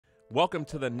Welcome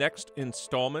to the next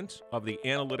installment of the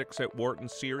Analytics at Wharton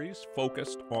series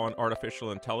focused on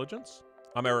artificial intelligence.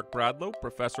 I'm Eric Bradlow,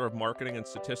 Professor of Marketing and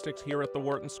Statistics here at the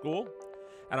Wharton School,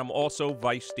 and I'm also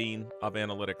Vice Dean of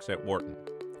Analytics at Wharton.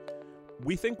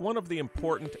 We think one of the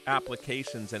important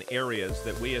applications and areas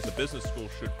that we as a business school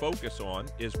should focus on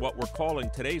is what we're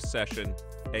calling today's session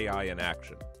AI in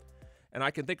Action. And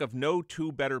I can think of no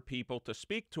two better people to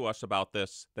speak to us about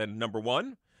this than, number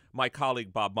one, my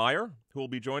colleague Bob Meyer, who will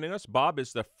be joining us. Bob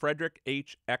is the Frederick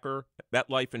H. Ecker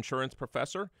MetLife Insurance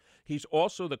Professor. He's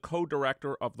also the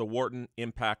co-director of the Wharton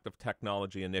Impact of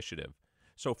Technology Initiative.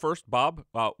 So first, Bob,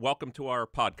 welcome to our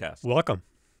podcast. Welcome.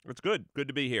 It's good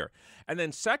to be here. And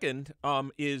then second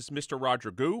is Mr.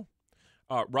 Roger Gu.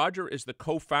 Roger is the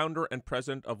co-founder and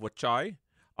president of Wacai,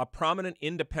 a prominent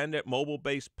independent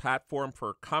mobile-based platform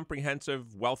for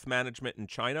comprehensive wealth management in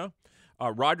China.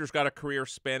 Roger's got a career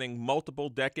spanning multiple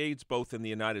decades, both in the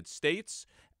United States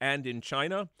and in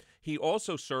China. He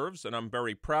also serves, and I'm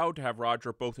very proud to have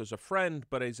Roger both as a friend,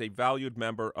 but as a valued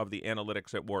member of the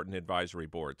Analytics at Wharton Advisory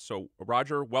Board. So,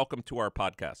 Roger, welcome to our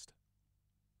podcast.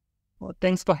 Well,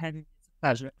 thanks for having me. It's a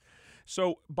pleasure.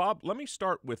 So, Bob, let me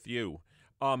start with you.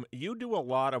 You do a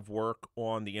lot of work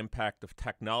on the impact of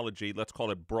technology, let's call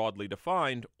it broadly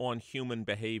defined, on human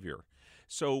behavior.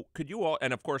 So could you all,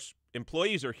 and of course,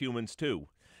 employees are humans too.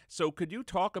 So could you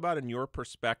talk about, in your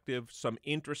perspective, some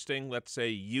interesting, let's say,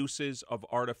 uses of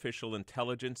artificial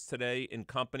intelligence today in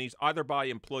companies, either by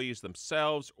employees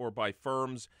themselves or by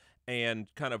firms,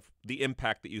 and kind of the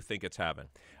impact that you think it's having?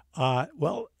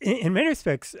 Well, in many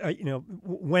respects,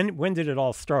 when did it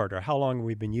all start, or how long have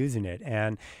we been using it?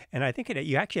 And I think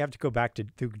you actually have to go back to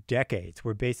decades,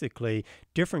 where basically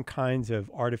different kinds of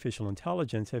artificial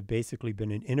intelligence have basically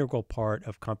been an integral part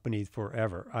of companies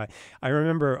forever. I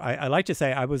remember, I like to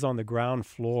say I was on the ground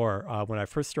floor when I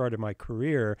first started my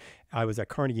career. I was at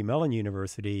Carnegie Mellon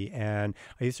University, and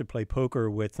I used to play poker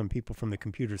with some people from the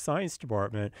computer science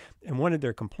department. And one of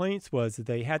their complaints was that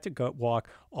they had to walk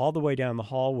all the way down the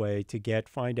hallway to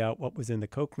find out what was in the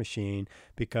Coke machine,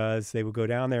 because they would go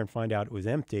down there and find out it was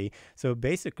empty. So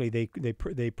basically,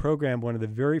 they programmed one of the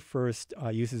very first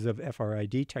uses of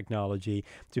FRID technology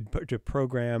to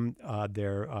program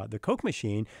the Coke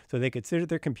machine, so they could sit at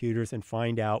their computers and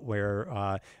find out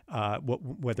whether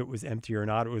it was empty or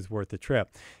not. It was worth the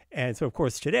trip. And so, of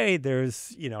course, today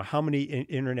there's, how many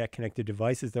internet connected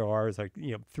devices there are is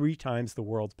 3 times the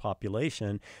world's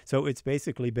population. So it's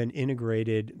basically been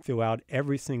integrated throughout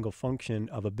every single function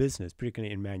of a business,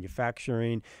 particularly in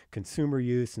manufacturing, consumer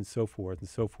use, and so forth and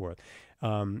so forth.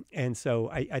 And so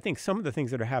I think some of the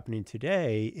things that are happening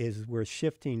today is we're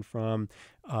shifting from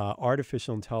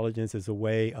artificial intelligence as a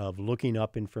way of looking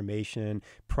up information,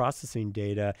 processing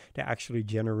data, to actually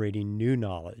generating new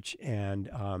knowledge. And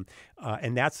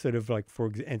that's sort of like,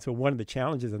 and so one of the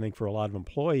challenges, I think, for a lot of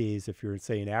employees, if you're,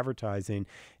 say, in advertising,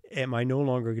 am I no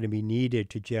longer going to be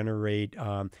needed to generate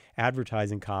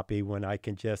advertising copy when I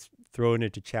can just throw it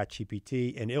into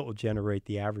ChatGPT and it will generate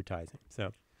the advertising?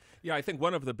 So. Yeah, I think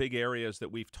one of the big areas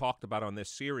that we've talked about on this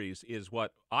series is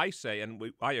what I say, and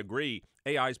I agree,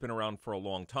 AI's been around for a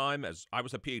long time. As I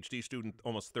was a PhD student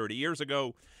almost 30 years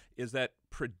ago, is that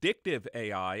predictive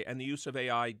AI and the use of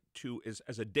AI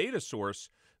as a data source,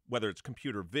 whether it's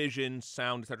computer vision,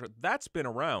 sound, et cetera, that's been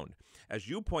around. As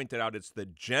you pointed out, it's the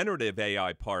generative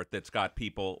AI part that's got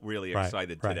people really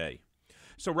excited today.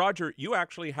 So, Roger, you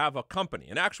actually have a company,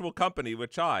 an actual company,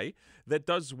 Wacai, that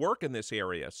does work in this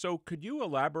area. So could you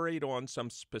elaborate on some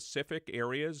specific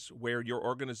areas where your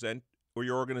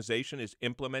organization is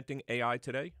implementing AI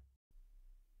today?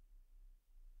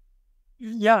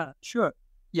 Yeah, sure.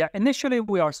 Yeah, initially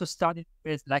we also started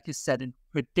with, like you said, in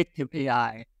predictive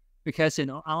AI, because on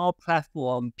our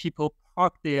platform, people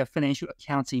park their financial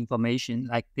accounts information,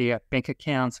 like their bank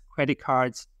accounts, credit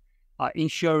cards,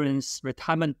 insurance,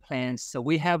 retirement plans. So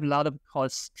we have a lot of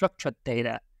called structured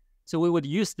data. So we would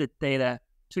use the data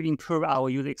to improve our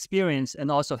user experience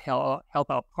and also help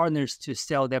our partners to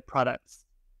sell their products.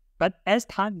 But as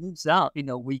time moves on,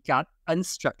 we got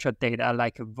unstructured data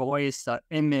like voice,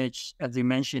 image, as you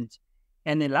mentioned.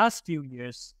 And in the last few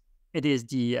years, it is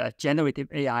the generative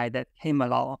AI that came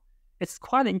along. It's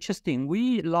quite interesting.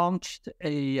 We launched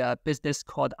a business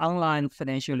called Online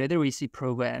Financial Literacy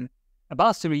Program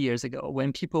about 3 years ago,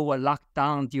 when people were locked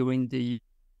down during the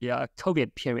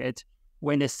COVID period,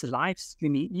 when this live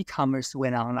streaming e-commerce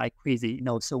went on like crazy.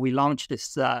 So we launched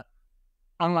this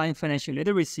online financial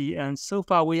literacy, and so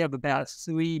far we have about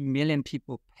 3 million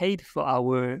people paid for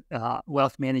our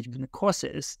wealth management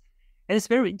courses. And it's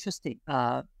very interesting.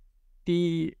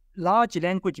 The large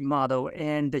language model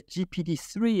and the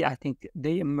GPT-3, I think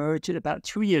they emerged about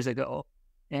 2 years ago.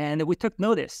 And we took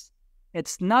notice.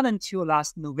 It's not until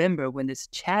last November when this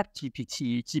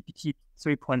GPT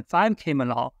 3.5 came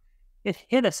along, it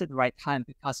hit us at the right time,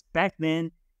 because back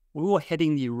then we were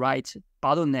hitting the right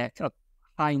bottleneck of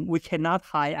we cannot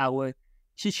hire our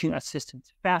teaching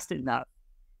assistants fast enough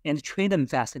and train them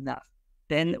fast enough.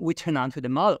 Then we turn on to the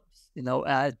models.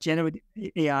 Generative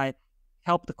AI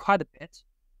helped quite a bit.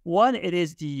 One, it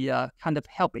is the kind of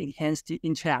help enhance the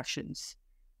interactions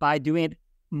by doing it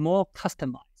more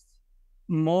customized,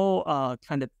 more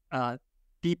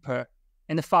deeper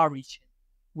and far-reaching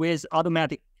with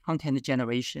automatic content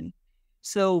generation.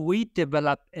 So we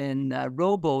developed a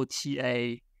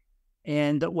robo-TA,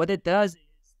 and what it does is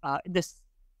this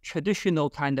traditional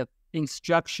kind of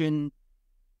instruction,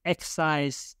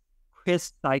 exercise,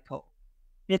 quiz cycle.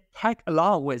 It tag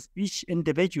along with each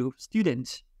individual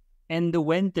student, and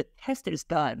when the test is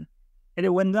done, it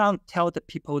will now tell the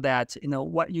people that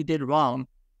what you did wrong,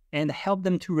 and help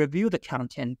them to review the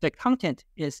content. The content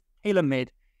is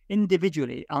tailor-made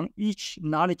individually on each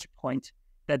knowledge point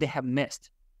that they have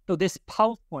missed. So this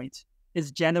PowerPoint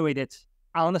is generated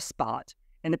on the spot,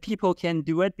 and the people can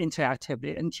do it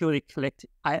interactively until they click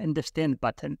 "I understand"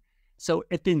 button. So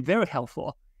it's been very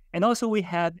helpful. And also we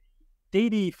have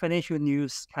daily financial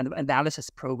news kind of analysis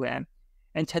program.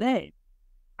 And today,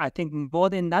 I think more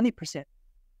than 90%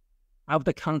 of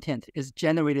the content is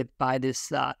generated by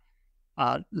this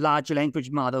large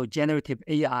language model, generative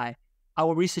AI.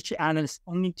 Our research analysts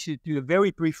only need to do a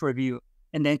very brief review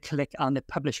and then click on the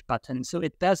publish button. So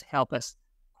it does help us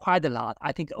quite a lot.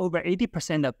 I think over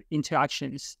 80% of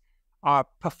interactions are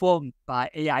performed by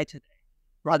AI today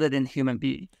rather than human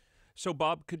being. So,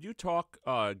 Bob, could you talk,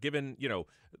 given,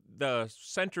 the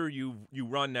center you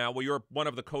run now, well, you're one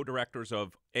of the co-directors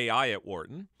of AI at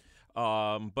Wharton,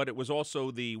 but it was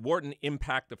also the Wharton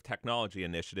Impact of Technology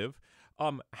Initiative.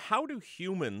 How do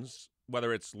humans,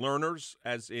 whether it's learners,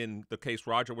 as in the case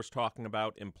Roger was talking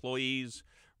about, employees,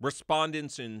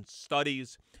 respondents in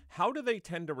studies, how do they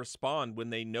tend to respond when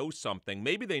they know something?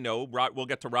 Maybe they know, we'll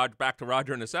get to back to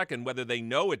Roger in a second, whether they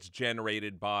know it's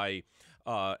generated by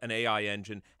an AI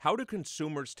engine. How do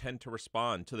consumers tend to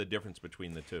respond to the difference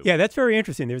between the two? Yeah, that's very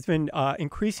interesting. There's been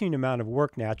increasing amount of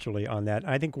work naturally on that.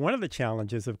 I think one of the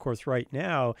challenges, of course, right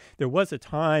now, there was a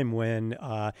time when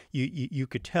you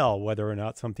could tell whether or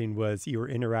not something was, you were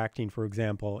interacting, for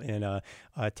example, in a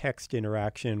text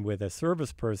interaction with a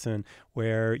service person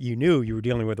where you knew you were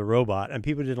dealing with a robot, and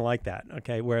people didn't like that,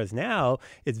 okay? Whereas now,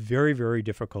 it's very, very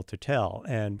difficult to tell.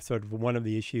 And sort of one of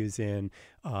the issues in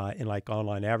like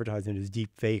online advertising is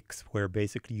deep fakes, where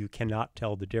basically you cannot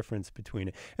tell the difference between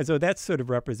it. And so that sort of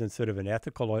represents sort of an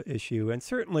ethical issue. And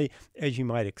certainly, as you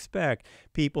might expect,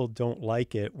 people don't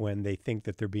like it when they think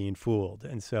that they're being fooled.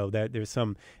 And so that there's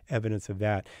some evidence of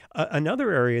that.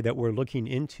 Another area that we're looking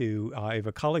into, I have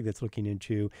a colleague that's looking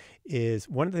into, is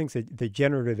one of the things that the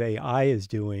generative AI is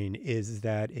doing is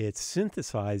that it's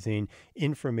synthesizing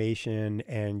information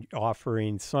and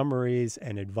offering summaries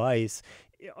and advice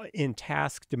in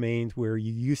task domains where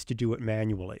you used to do it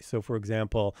manually. So for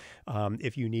example,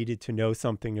 if you needed to know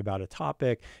something about a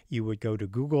topic, you would go to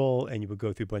Google and you would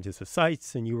go through bunches of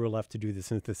sites and you were left to do the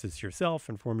synthesis yourself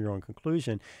and form your own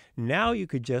conclusion. Now you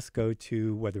could just go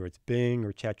to, whether it's Bing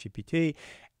or ChatGPT,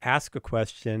 ask a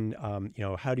question,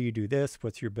 how do you do this?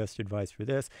 What's your best advice for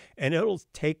this? And it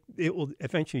will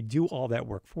eventually do all that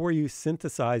work for you,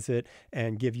 synthesize it,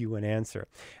 and give you an answer.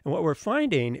 And what we're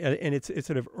finding, and it's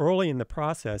sort of early in the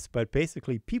process, but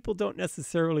basically people don't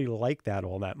necessarily like that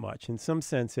all that much. In some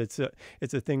sense, it's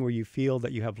a thing where you feel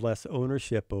that you have less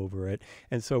ownership over it.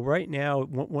 And so right now,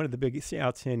 one of the biggest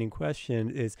outstanding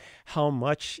questions is how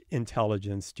much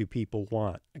intelligence do people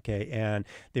want? Okay, and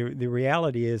the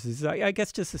reality is I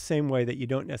guess just the same way that you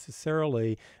don't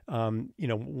necessarily,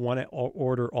 want to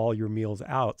order all your meals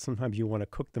out. Sometimes you want to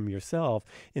cook them yourself.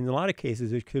 In a lot of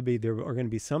cases, there are going to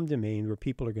be some domain where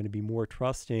people are going to be more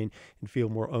trusting and feel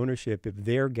more ownership if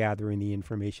they're gathering the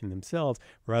information themselves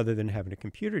rather than having a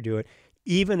computer do it,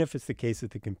 even if it's the case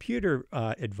that the computer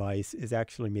advice is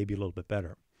actually maybe a little bit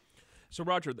better. So,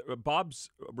 Roger, Bob's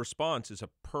response is a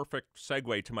perfect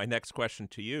segue to my next question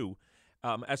to you.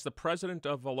 As the president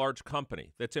of a large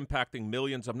company that's impacting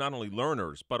millions of not only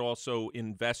learners, but also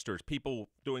investors, people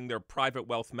doing their private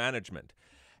wealth management,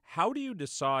 how do you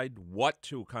decide what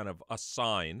to kind of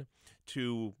assign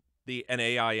to an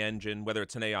AI engine, whether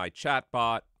it's an AI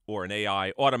chatbot or an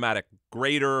AI automatic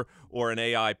grader or an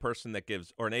AI person that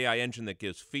gives, or an AI engine that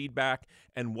gives feedback,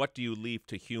 and what do you leave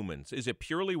to humans? Is it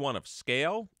purely one of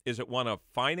scale? Is it one of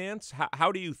finance?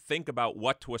 How do you think about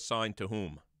what to assign to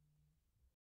whom?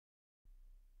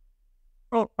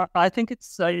 Oh, I think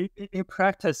it's in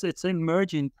practice, it's an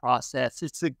emerging process.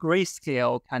 It's a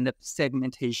grayscale kind of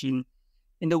segmentation.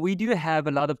 We do have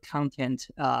a lot of content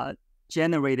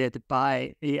generated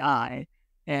by AI,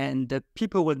 and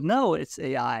people would know it's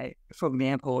AI. For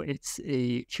example, it's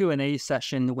a Q&A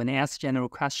session when they ask general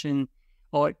question,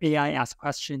 or AI asks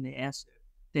question, they answer.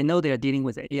 They know they're dealing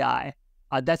with AI.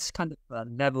 That's kind of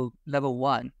level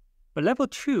one. But level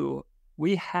two,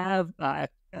 we have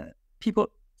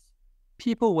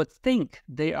people would think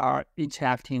they are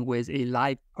interacting with a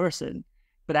live person,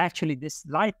 but actually this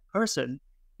live person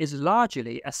is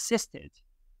largely assisted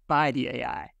by the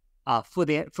AI. For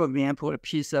example, a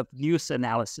piece of news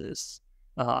analysis,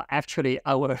 actually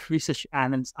our research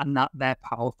analysts are not that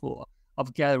powerful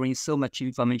of gathering so much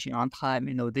information on time.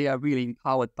 They are really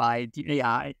empowered by the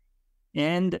AI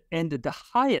and the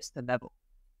highest level.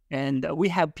 And we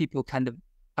have people kind of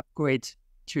upgrade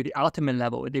to the ultimate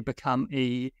level. They become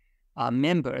a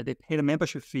member. They pay the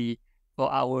membership fee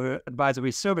for our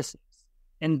advisory services,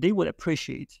 and they would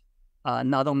appreciate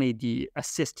not only the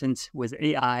assistance with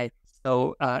AI.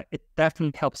 So it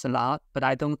definitely helps a lot, but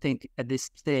I don't think at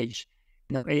this stage,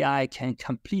 AI can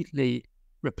completely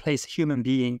replace human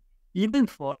being, even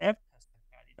for everything.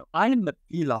 I'm a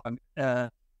vlog. I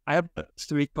have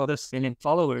 750 million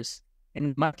followers,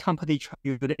 and my company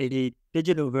tried a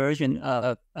digital version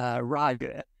of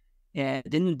Roger, and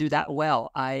didn't do that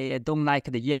well. I don't like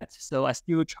it yet, so I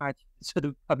still try to sort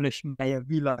of publish my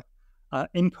vlog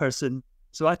in person.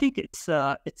 So I think it's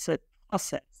a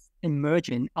process,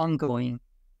 emerging, ongoing.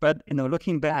 But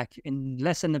looking back, in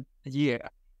less than a year,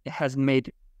 it has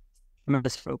made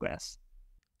tremendous progress.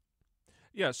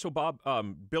 Yeah. So Bob,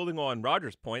 building on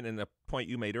Roger's point and the point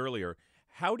you made earlier,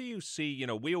 how do you see,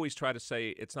 we always try to say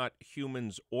it's not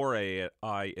humans or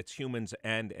AI, it's humans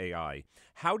and AI.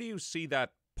 How do you see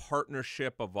that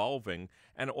partnership evolving?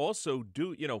 And also,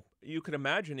 you could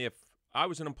imagine if I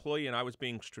was an employee and I was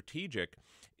being strategic,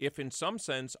 if in some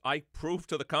sense I prove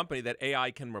to the company that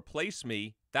AI can replace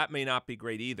me, that may not be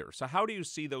great either. So how do you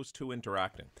see those two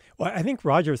interacting? Well, I think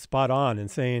Roger's spot on in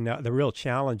saying the real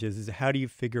challenge is how do you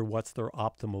figure what's their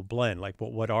optimal blend? Like,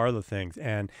 what are the things?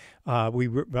 And we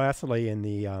recently,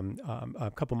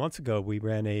 a couple months ago, we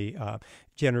ran a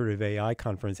generative AI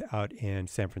conference out in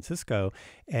San Francisco,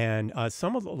 and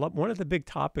one of the big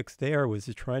topics there was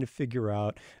trying to figure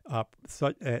out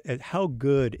how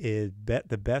good is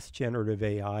the best generative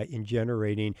AI in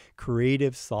generating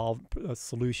creative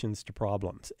solutions to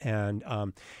problems. And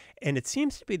it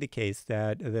seems to be the case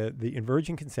that the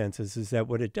emerging consensus is that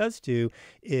what it does do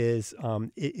is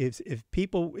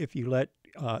if you let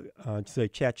say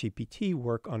ChatGPT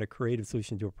work on a creative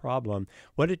solution to a problem,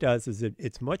 what it does is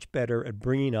it's much better at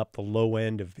bringing up the low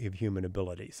end of human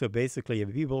ability. So basically,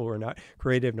 if people who are not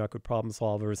creative, not good problem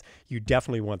solvers, you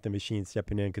definitely want the machine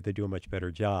stepping in because they do a much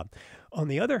better job. On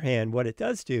the other hand, what it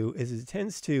does do is it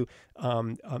tends to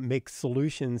make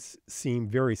solutions seem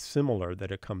very similar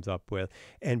that it comes up with.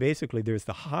 And basically, there's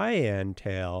the high-end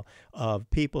tail of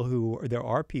there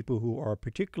are people who are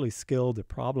particularly skilled at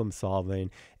problem solving,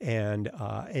 and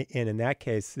in that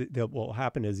case, what will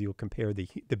happen is you'll compare the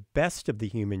best of the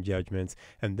human judgments,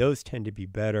 and those tend to be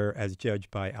better as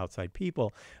judged by outside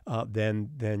people than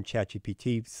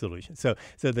ChatGPT solutions. So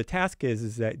the task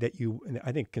is that you,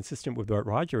 I think, consistent with what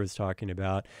Roger is talking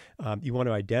about, you want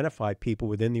to identify people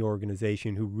within the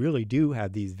organization who really do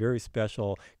have these very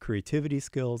special creativity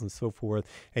skills and so forth,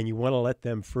 and you want to let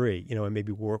them free, and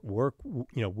maybe work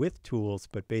with tools,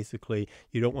 but basically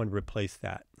you don't want to replace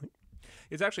that.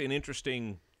 It's actually an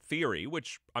interesting theory,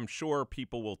 which I'm sure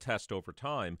people will test over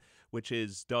time, which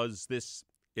is, does this,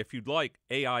 if you'd like,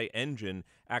 AI engine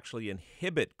actually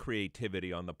inhibit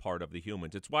creativity on the part of the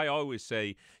humans? It's why I always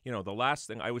say, the last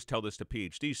thing, I always tell this to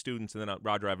PhD students, and then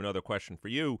Roger, I have another question for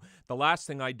you. The last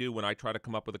thing I do when I try to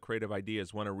come up with a creative idea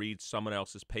is want to read someone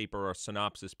else's paper or a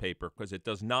synopsis paper, because it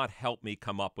does not help me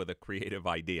come up with a creative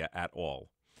idea at all.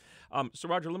 So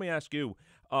Roger, let me ask you,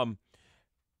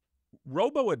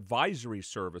 robo-advisory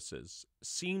services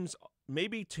seems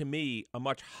maybe to me a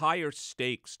much higher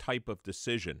stakes type of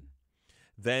decision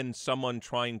than someone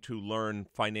trying to learn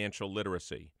financial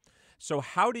literacy. So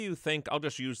how do you think, I'll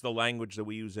just use the language that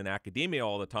we use in academia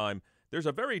all the time, there's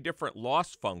a very different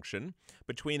loss function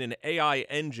between an AI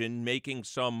engine making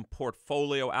some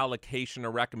portfolio allocation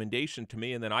or recommendation to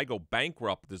me and then I go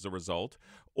bankrupt as a result,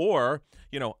 or,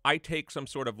 I take some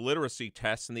sort of literacy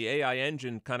test and the AI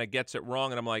engine kind of gets it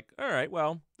wrong and I'm like, all right,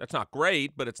 well, that's not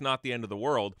great, but it's not the end of the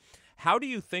world. How do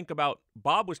you think about,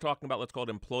 Bob was talking about, let's call it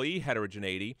employee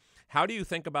heterogeneity. How do you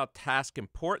think about task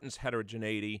importance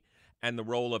heterogeneity and the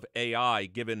role of AI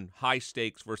given high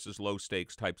stakes versus low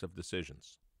stakes types of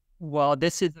decisions? Well,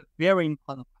 this is a very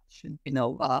important question.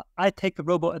 I take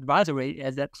robo-advisory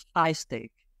as a high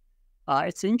stake.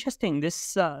 It's interesting.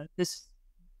 This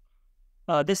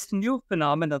new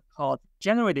phenomenon called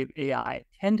generative AI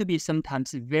tend to be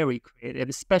sometimes very creative,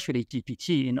 especially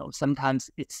GPT. Sometimes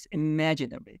it's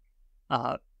imaginary.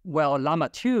 Well, Llama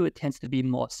 2 tends to be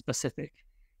more specific.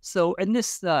 So in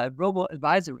this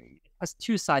robo-advisory, it has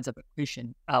two sides of the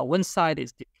equation. One side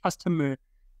is the customer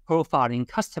profiling,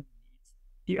 customer needs.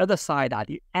 The other side are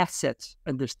the asset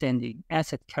understanding,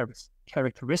 asset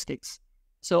characteristics.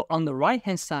 So on the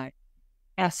right-hand side,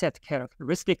 asset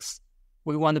characteristics,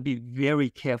 we want to be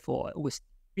very careful with.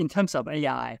 In terms of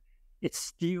AI, it's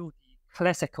still the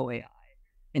classical AI,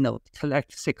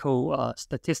 classical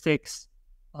statistics,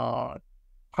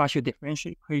 partial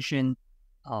differential equation,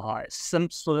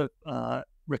 some sort of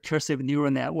recursive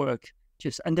neural network,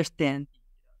 just understand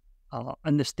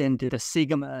the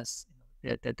sigmas,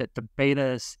 the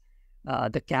betas,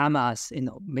 the gammas,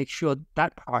 make sure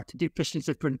that part, the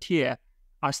efficiency frontier,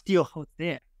 are still held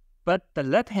there. But the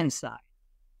left-hand side,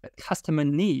 the customer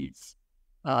needs,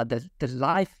 the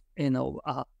life,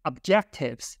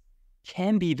 objectives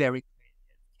can be very creative,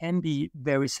 can be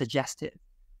very suggestive,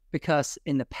 because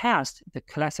in the past, the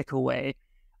classical way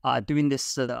doing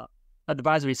this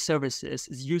advisory services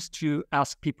is used to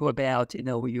ask people about,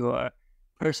 your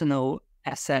personal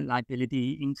asset,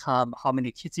 liability, income, how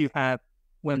many kids you have,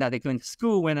 when are they going to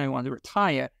school, when I want to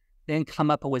retire, then come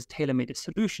up with tailor-made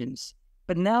solutions.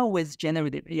 But now with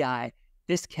generative AI,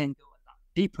 this can go a lot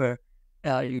deeper.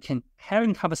 You can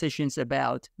have conversations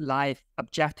about life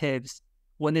objectives.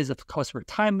 One is, of course,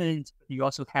 retirement. You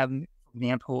also have, for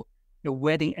example, your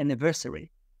wedding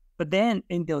anniversary. But then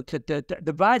in the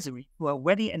advisory for a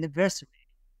wedding anniversary,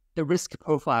 the risk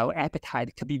profile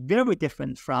appetite could be very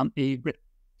different from a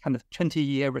kind of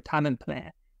 20-year retirement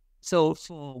plan. So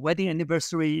for wedding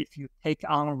anniversary, if you take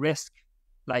on risk,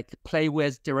 like play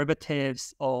with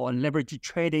derivatives or leverage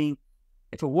trading,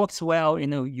 if it works well,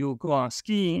 you go on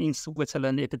skiing in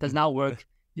Switzerland. If it does not work,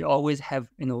 you always have,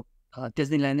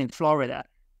 Disneyland in Florida.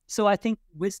 So I think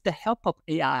with the help of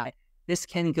AI, this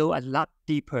can go a lot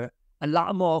deeper, a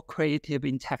lot more creative,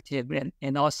 interactive,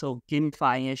 and also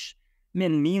gamifying-ish.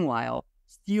 Meanwhile,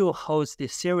 still holds the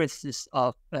seriousness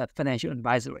of financial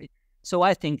advisory. So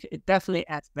I think it definitely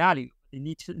adds value. You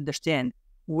need to understand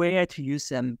where to use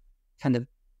them kind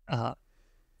of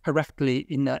correctly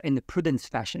in a prudent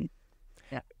fashion.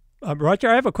 Roger,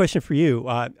 I have a question for you.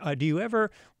 Do you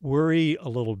ever worry a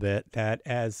little bit that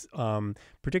as,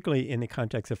 particularly in the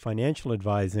context of financial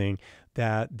advising,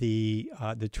 that the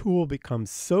tool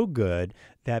becomes so good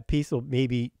that people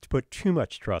maybe put too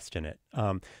much trust in it?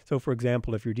 So, for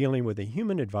example, if you're dealing with a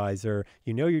human advisor,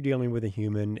 you're dealing with a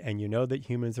human, and you know that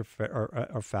humans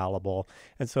are fallible.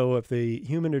 And so if the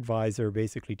human advisor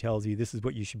basically tells you this is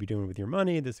what you should be doing with your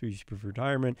money, this is what you should do for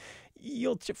retirement,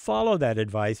 you'll follow that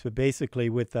advice, but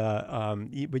basically with but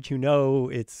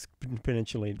it's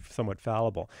potentially somewhat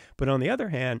fallible. But on the other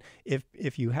hand,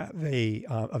 if you have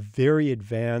a very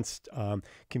advanced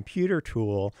computer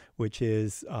tool, which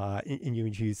is and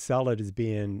you sell it as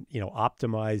being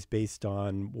optimized based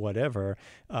on whatever,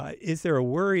 is there a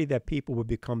worry that people would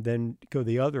then go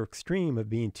the other extreme of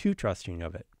being too trusting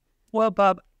of it? Well,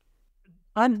 Bob,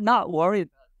 I'm not worried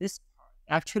about this part.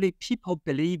 Actually, people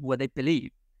believe what they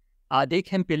believe. They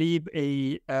can believe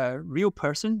a real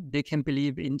person. They can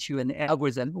believe into an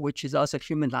algorithm, which is also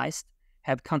humanized,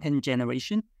 have content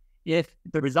generation, if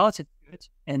the results are good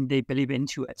and they believe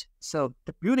into it. So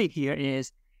the beauty here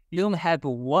is you don't have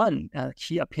one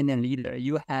key opinion leader.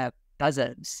 You have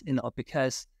dozens,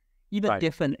 because even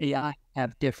different AI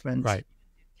have different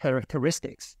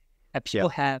characteristics. People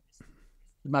have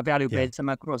some value-based,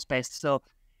 some growth-based. So,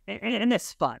 and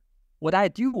it's fun. What I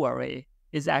do worry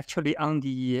is actually on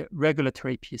the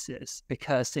regulatory pieces,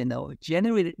 because,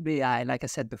 generative AI, like I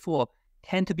said before,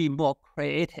 tend to be more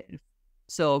creative.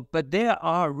 So, but there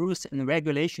are rules and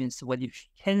regulations, what you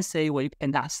can say, what you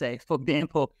cannot say. For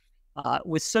example,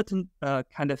 with certain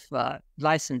kind of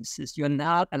licenses, you're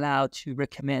not allowed to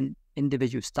recommend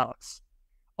individual stocks.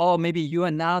 Or maybe you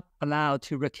are not allowed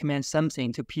to recommend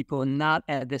something to people not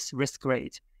at this risk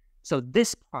rate. So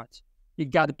this part, you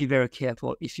got to be very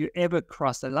careful. If you ever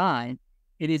cross the line,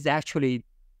 it is actually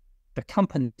the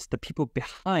companies, the people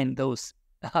behind those,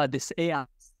 this AI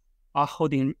are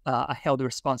held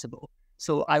responsible.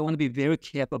 So I want to be very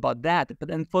careful about that.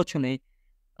 But unfortunately,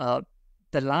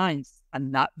 the lines are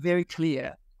not very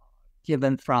clear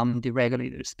given from the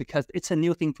regulators, because it's a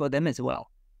new thing for them as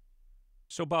well.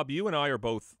 So, Bob, you and I are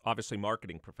both obviously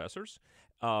marketing professors.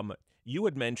 You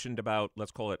had mentioned about,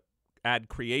 let's call it, ad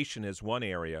creation is one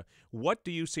area. What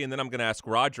do you see, and then I'm going to ask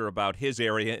Roger about his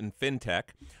area in FinTech,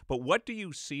 but what do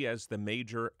you see as the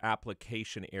major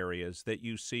application areas that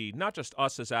you see, not just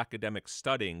us as academics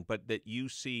studying, but that you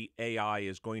see AI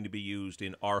is going to be used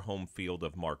in our home field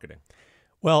of marketing?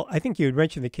 Well, I think you had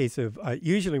mentioned the case of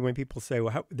usually when people say,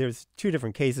 well, there's two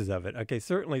different cases of it. Okay,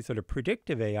 certainly sort of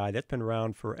predictive AI, that's been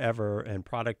around forever, and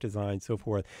product design, so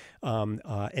forth.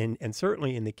 And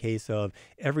certainly in the case of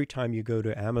every time you go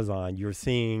to Amazon, you're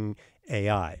seeing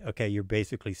AI. Okay, you're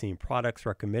basically seeing products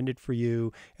recommended for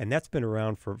you, and that's been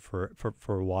around for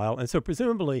a while. And so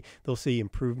presumably they'll see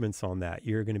improvements on that.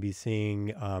 You're going to be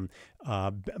seeing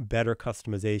better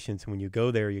customizations. When you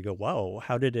go there, you go, whoa,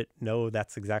 how did it know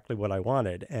that's exactly what I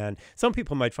wanted? And some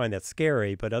people might find that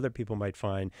scary, but other people might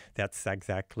find that's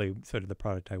exactly sort of the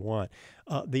product I want.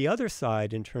 The other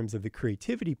side, in terms of the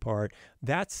creativity part,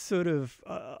 that's sort of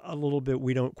a little bit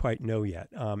we don't quite know yet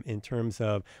in terms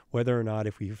of whether or not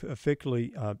if we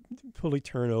fully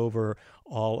turn over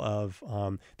all of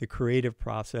the creative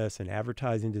process and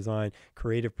advertising design,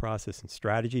 creative process and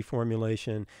strategy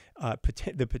formulation.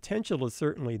 The potential is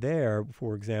certainly there,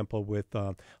 for example, with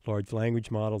large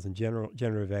language models and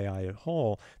generative AI at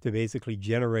whole, to basically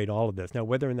generate all of this. Now,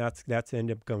 whether or not that's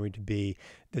end up going to be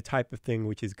the type of thing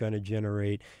which is going to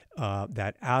generate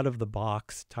that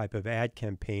out-of-the-box type of ad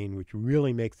campaign, which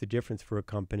really makes the difference for a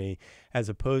company, as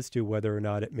opposed to whether or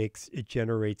not it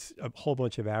generates a whole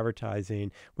bunch of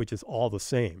advertising, which is all the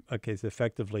same. Okay, so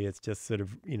effectively, it's just sort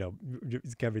of,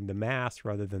 it's covering the mass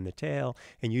rather than the tail.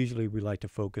 And usually we like to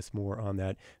focus more on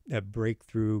that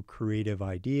breakthrough creative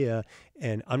idea.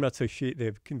 And I'm not so sure,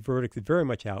 the verdict is very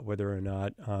much out whether or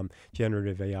not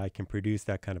generative AI can produce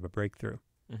that kind of a breakthrough.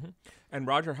 Mm-hmm. And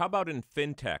Roger, how about in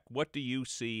FinTech? What do you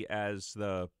see as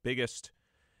the biggest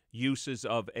uses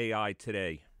of AI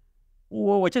today?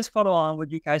 Well, just follow on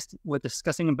what you guys were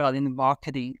discussing about in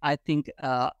marketing. I think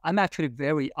I'm actually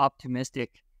very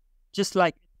optimistic. Just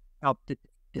like help to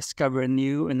discover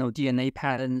new, DNA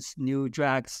patterns, new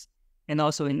drugs, and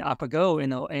also in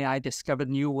AlphaGo, AI discovered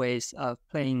new ways of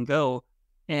playing Go.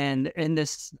 And in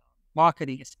this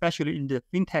marketing, especially in the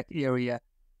FinTech area,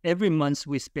 every month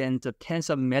we spend tens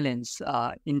of millions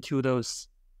into those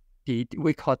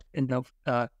we call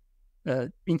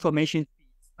information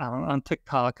on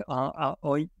TikTok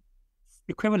or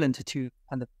equivalent to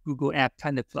kind of Google app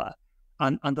kind of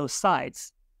on those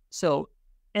sites. So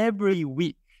every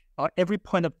week or every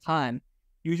point of time,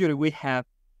 usually we have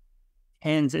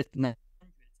tens, if not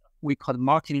hundreds, we call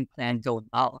marketing plan going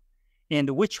out. And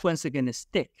which ones are going to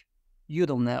stick, you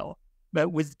don't know.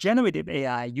 But with generative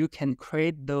AI, you can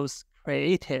create those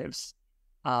creatives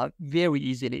very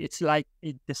easily. It's like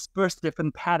it disperses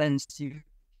different patterns. You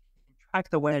track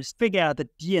the winners, figure out the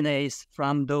DNAs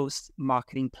from those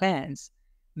marketing plans.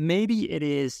 Maybe it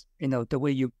is, the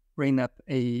way you bring up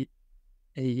a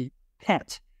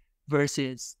pet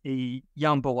versus a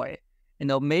young boy.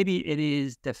 Maybe it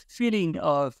is the feeling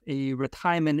of a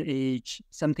retirement age,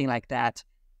 something like that.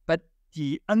 But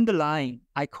the underlying,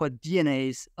 I call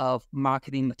DNAs of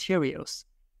marketing materials,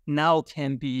 now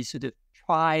can be sort of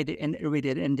tried and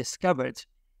iterated and discovered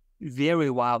very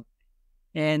well.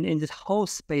 And in this whole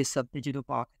space of digital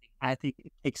marketing, I think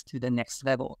it takes to the next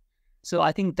level. So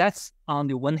I think that's on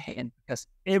the one hand, because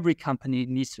every company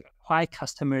needs to acquire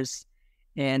customers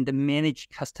and manage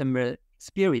customer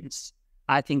experience.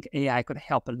 I think AI could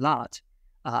help a lot.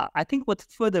 I think what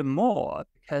furthermore,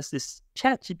 because this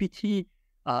ChatGPT,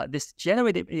 this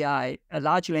generative AI, a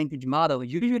large language model,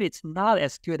 usually it's not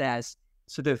as good as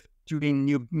sort of doing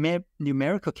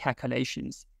numerical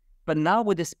calculations. But now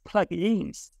with these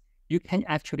plugins, you can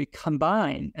actually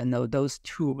combine those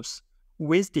tools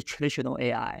with the traditional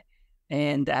AI.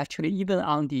 And actually, even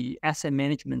on the asset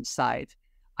management side,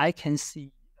 I can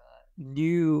see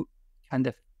new kind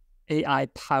of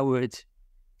AI-powered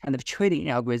kind of trading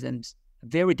algorithms,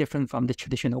 very different from the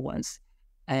traditional ones,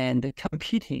 and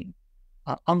competing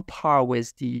on par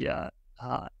with the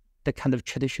kind of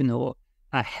traditional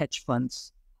hedge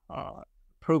funds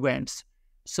programs.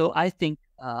 So I think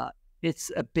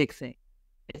it's a big thing.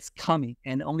 It's coming,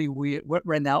 and we're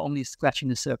right now only scratching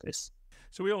the surface.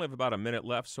 So we only have about a minute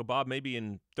left. So Bob, maybe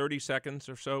in 30 seconds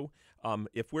or so,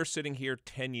 if we're sitting here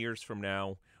 10 years from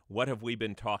now, what have we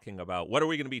been talking about? What are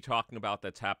we going to be talking about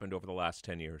that's happened over the last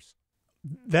 10 years?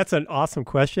 That's an awesome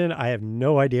question. I have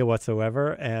no idea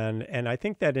whatsoever, and I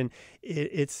think that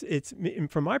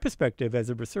from my perspective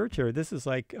as a researcher, this is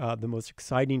like the most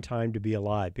exciting time to be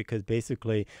alive, because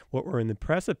basically what we're in the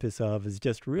precipice of is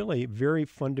just really very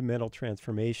fundamental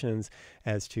transformations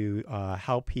as to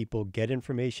how people get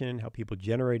information, how people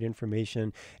generate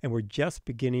information, and we're just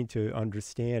beginning to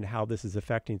understand how this is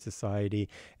affecting society.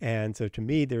 And so, to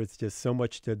me, there's just so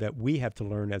much that we have to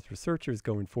learn as researchers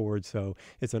going forward. So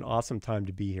it's an awesome time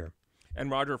to be here.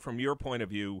 And Roger, from your point of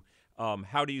view,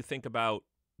 how do you think about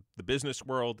the business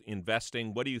world,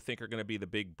 investing? What do you think are going to be the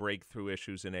big breakthrough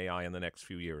issues in AI in the next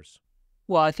few years?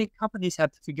 Well, I think companies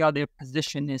have to figure out their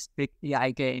position in this big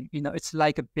AI game. It's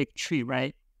like a big tree,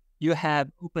 right? You have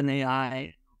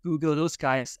OpenAI, Google, those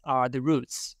guys are the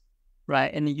roots,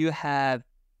 right? And you have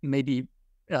maybe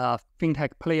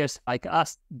FinTech players like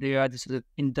us. They are the sort of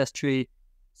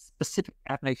industry-specific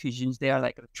applications. They are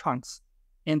like the trunks.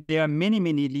 And there are many,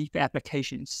 many leaf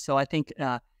applications. So I think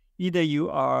either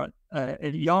you are a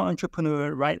young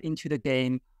entrepreneur right into the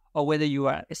game, or whether you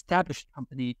are an established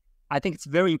company, I think it's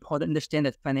very important to understand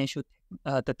that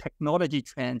the technology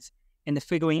trends and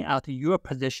figuring out your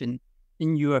position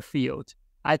in your field.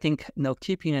 I think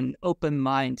keeping an open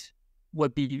mind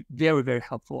would be very, very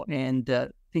helpful. And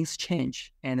things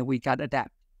change, and we got to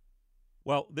adapt.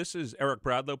 Well, this is Eric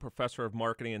Bradlow, Professor of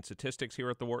Marketing and Statistics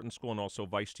here at the Wharton School and also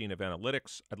Vice Dean of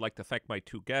Analytics. I'd like to thank my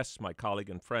two guests, my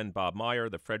colleague and friend Bob Meyer,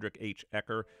 the Frederick H.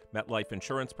 Ecker MetLife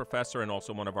Insurance Professor and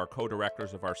also one of our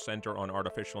co-directors of our Center on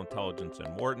Artificial Intelligence in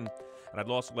Wharton. And I'd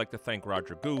also like to thank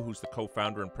Roger Gu, who's the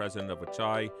co-founder and president of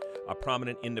Wacai, a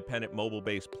prominent independent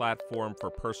mobile-based platform for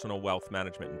personal wealth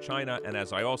management in China, and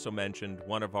as I also mentioned,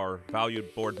 one of our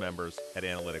valued board members at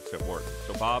Analytics at Wharton.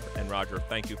 So Bob and Roger,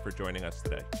 thank you for joining us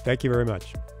today. Thank you very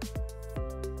much.